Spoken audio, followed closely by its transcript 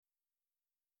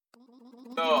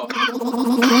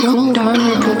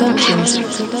Productions.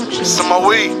 Some of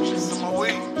weed.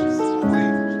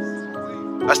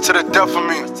 That's to the death of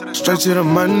me. Straight to the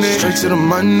money, straight to the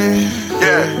money.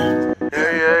 Yeah.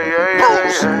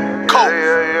 Bruce, coke,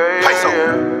 peso,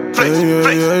 flex,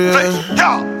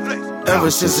 yeah.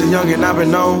 Ever since a youngin' I've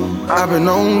been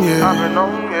on, yeah.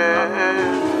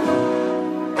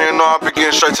 You know I be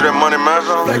getting straight to that money, man.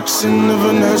 Flexing the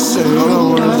Vanessa,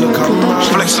 all the words that come out.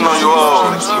 Flexing on you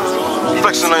all.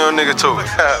 Flexing on your nigga too.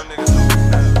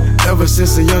 Ever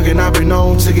since a youngin' I've been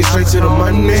on, took it straight to the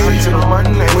money.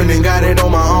 When they got it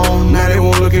on my own, now they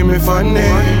won't look at me funny.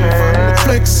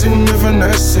 Flexing and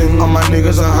finessing, all my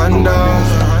niggas a Honda.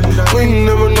 We ain't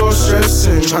never no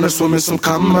stressing, tryna swim in some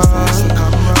commas.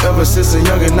 Ever since a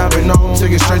youngin' I've been on,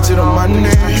 took it straight to the money.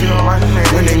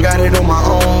 When they got it on my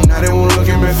own, now they won't look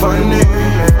at me funny.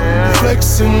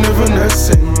 Flexing and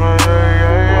finessing,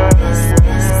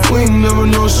 we ain't never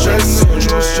no stressing.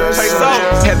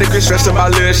 Had to get stressed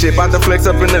about little shit, bout to flex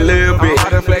up in a little bit.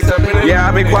 Yeah,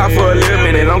 I've been quiet for a little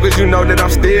minute, long as you know that I'm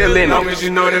still in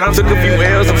it. Took a few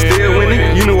L's, I'm still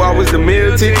winning. You knew I was the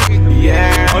meal ticket.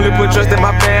 Yeah, only put trust in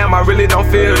my fam, I really don't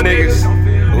feel niggas.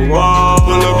 Whoa,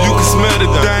 pull up, you can smell the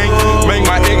thing. Make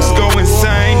my ex go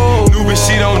insane. New bitch,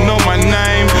 she don't know my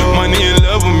name. Money in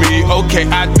love with me. Okay,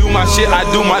 I do my shit, I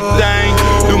do my thing.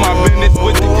 Do my business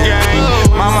with the gang.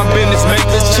 Mind my business, make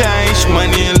the change.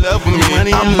 Money in love with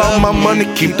me. I'm about my money,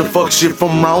 keep the fuck shit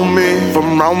from round me.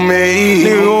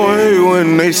 Nigga gon' hate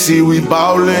when they see we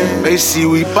ballin'. I'm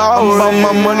about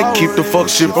my money, keep the fuck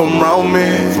shit from round me.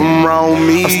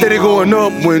 I'm steady going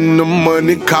up when the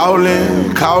money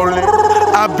callin'.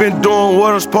 I've been doing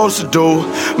what I'm supposed to do,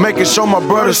 making sure my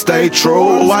brother stay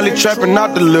true. While he trapping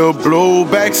out the little blue,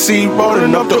 backseat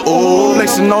rolling up the ooh,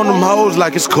 flexing on them hoes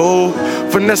like it's cool,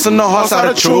 finessing the hearts out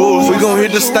of choose. We gon'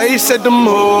 hit the stage, set the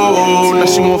mood. Now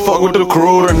she won't fuck with the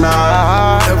crew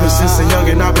tonight. Ever since a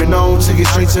youngin' I've been on, took it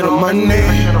straight to the money.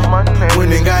 When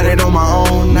they got it on my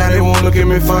own, now they won't look at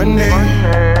me funny.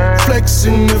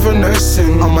 Flexing and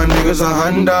finessing, all my niggas a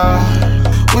Honda.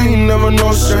 We ain't never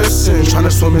no stressing, tryna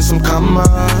swim in some commas.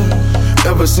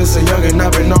 Ever since a youngin'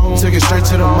 I've been on, took it straight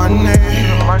to the money.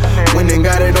 When they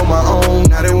got it on my own,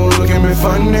 now they won't look at me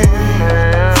funny.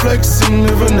 Flexing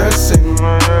and finessing,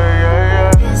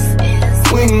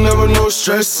 we ain't never no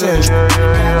stressing.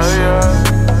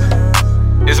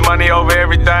 It's money over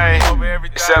everything,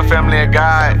 except family and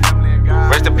God.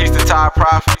 Rest in peace to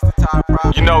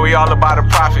tr8. You know we all about the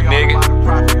profit, nigga.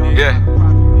 Yeah.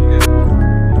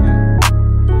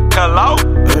 Hello?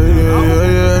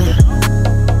 Yeah.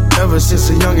 Ever since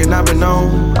a youngin' I've been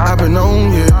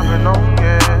on, yeah.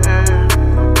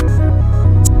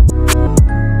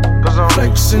 Cause I'm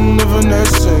flexing and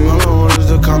finessing, all the words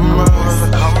that come out.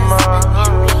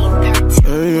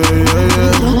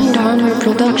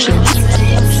 Productions.